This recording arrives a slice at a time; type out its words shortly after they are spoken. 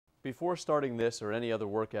Before starting this or any other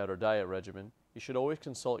workout or diet regimen, you should always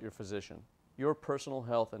consult your physician. Your personal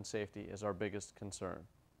health and safety is our biggest concern.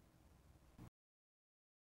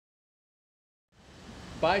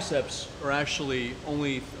 Biceps are actually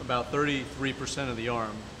only about 33% of the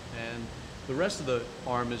arm, and the rest of the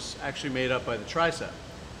arm is actually made up by the tricep.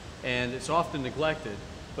 And it's often neglected,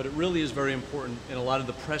 but it really is very important in a lot of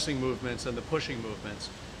the pressing movements and the pushing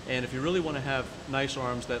movements. And if you really want to have nice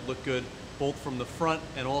arms that look good both from the front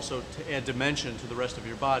and also to add dimension to the rest of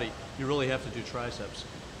your body, you really have to do triceps.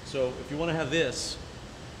 So if you want to have this,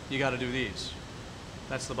 you got to do these.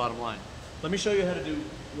 That's the bottom line. Let me show you how to do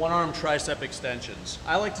one arm tricep extensions.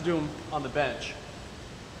 I like to do them on the bench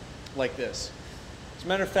like this. As a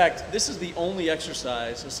matter of fact, this is the only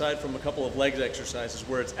exercise, aside from a couple of legs exercises,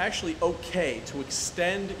 where it's actually okay to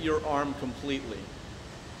extend your arm completely.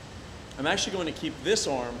 I'm actually going to keep this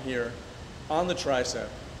arm here on the tricep,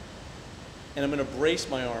 and I'm going to brace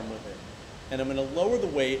my arm with it. And I'm going to lower the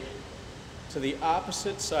weight to the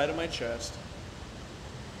opposite side of my chest,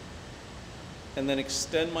 and then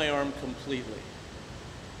extend my arm completely.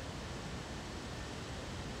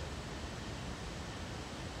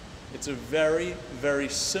 It's a very, very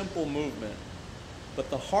simple movement, but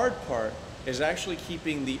the hard part is actually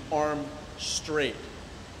keeping the arm straight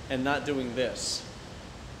and not doing this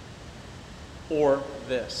or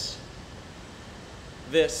this.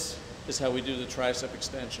 This is how we do the tricep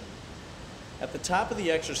extension. At the top of the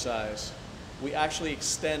exercise, we actually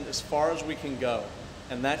extend as far as we can go,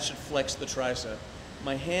 and that should flex the tricep.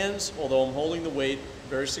 My hands, although I'm holding the weight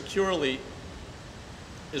very securely,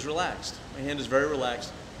 is relaxed. My hand is very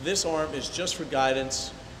relaxed. This arm is just for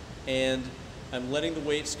guidance, and I'm letting the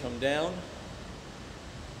weights come down,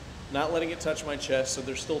 not letting it touch my chest, so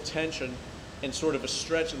there's still tension and sort of a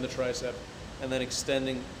stretch in the tricep, and then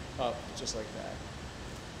extending up just like that.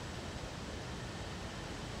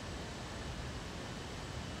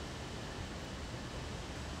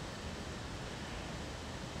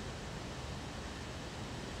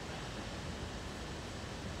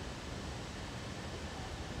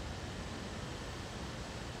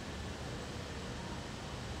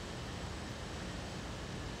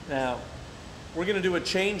 Now, we're going to do a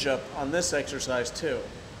change up on this exercise too.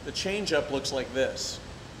 The change up looks like this.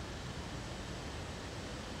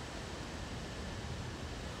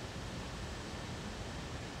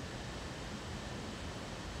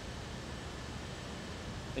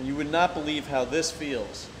 And you would not believe how this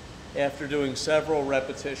feels after doing several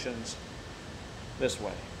repetitions this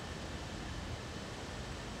way.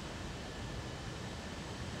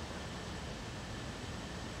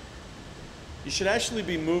 You should actually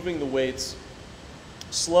be moving the weights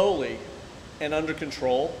slowly and under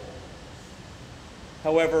control.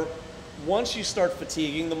 However, once you start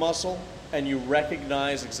fatiguing the muscle and you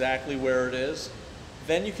recognize exactly where it is,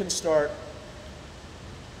 then you can start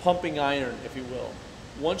pumping iron, if you will.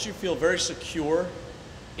 Once you feel very secure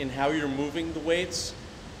in how you're moving the weights,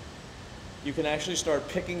 you can actually start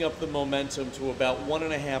picking up the momentum to about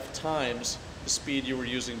 1.5 times the speed you were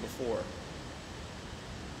using before.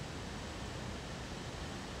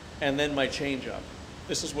 And then my change up.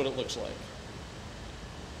 This is what it looks like.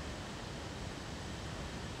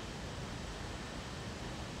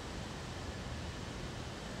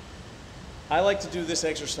 I like to do this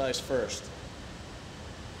exercise first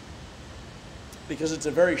because it's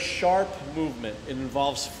a very sharp movement. It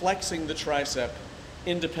involves flexing the tricep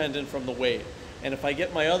independent from the weight. And if I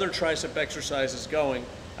get my other tricep exercises going,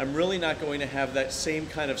 I'm really not going to have that same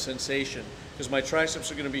kind of sensation because my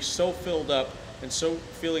triceps are going to be so filled up and so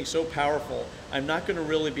feeling so powerful, I'm not going to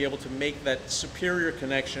really be able to make that superior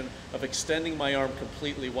connection of extending my arm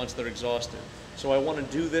completely once they're exhausted. So I want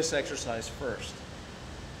to do this exercise first.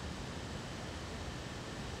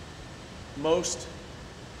 Most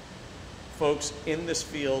folks in this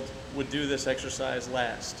field would do this exercise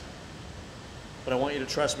last, but I want you to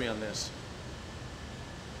trust me on this.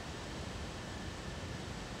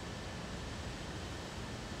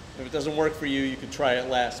 If it doesn't work for you, you can try it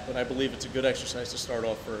last, but I believe it's a good exercise to start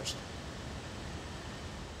off first.